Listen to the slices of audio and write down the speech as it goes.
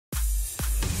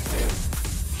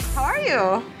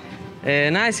you?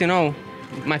 Nice, you know,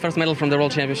 my first medal from the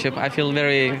World Championship. I feel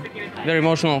very, very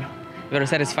emotional, very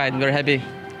satisfied, very happy.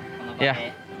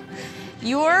 Yeah.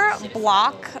 Your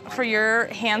block for your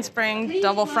handspring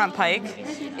double front pike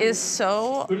is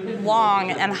so long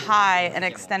and high and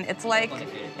extended. It's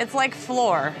like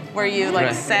floor where you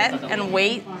like set and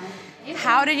wait.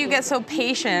 How did you get so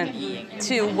patient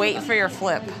to wait for your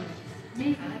flip?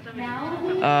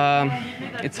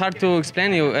 It's hard to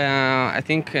explain you. I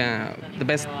think the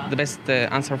best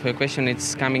answer for your question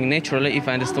is coming naturally, if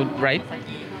I understood right.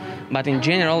 But in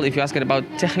general, if you ask about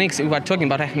techniques, if we are talking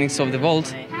about techniques of the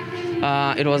vault,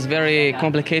 it was very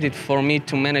complicated for me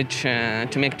to manage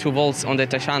to make 2 vaults on the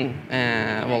Taishan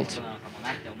vault.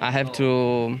 I have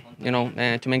to, you know,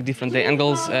 to make different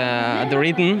angles. The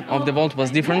rhythm of the vault was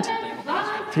different.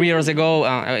 3 years ago,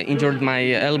 I injured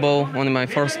my elbow on my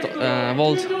first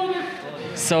vault.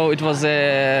 So it was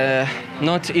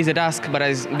not easy task, but I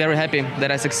was very happy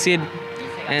that I succeed.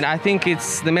 And I think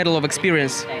it's the medal of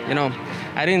experience. You know,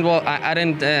 I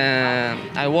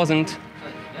wasn't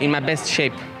in my best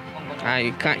shape.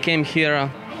 I came here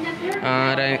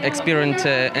and I experienced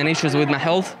issues with my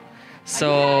health.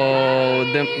 So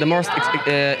the most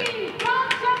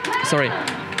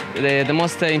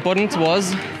important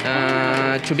was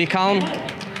to be calm,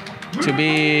 to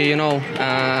be, you know,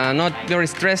 not very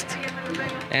stressed.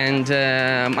 And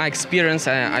my experience,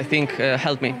 I think,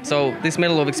 helped me. So this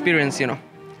medal of experience, you know.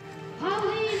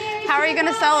 How are you going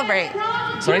to celebrate?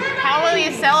 Sorry? How will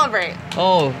you celebrate?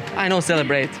 Oh, I know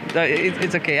celebrate.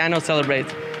 It's okay, I know celebrate.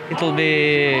 It will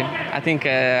be, I think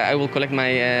I will collect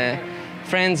my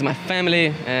friends, my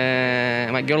family,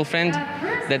 my girlfriend,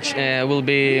 that will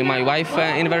be my wife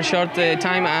in a very short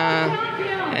time.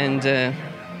 And,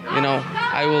 you know,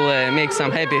 I will make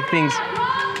some happy things.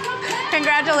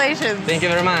 Congratulations. Thank you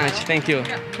very much. Thank you.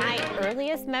 My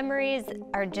earliest memories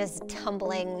are just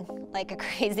tumbling like a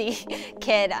crazy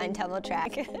kid on tumble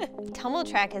track. Tumble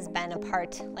track has been a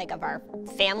part of our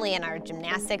family and our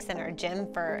gymnastics and our gym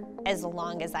for as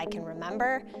long as I can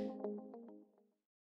remember.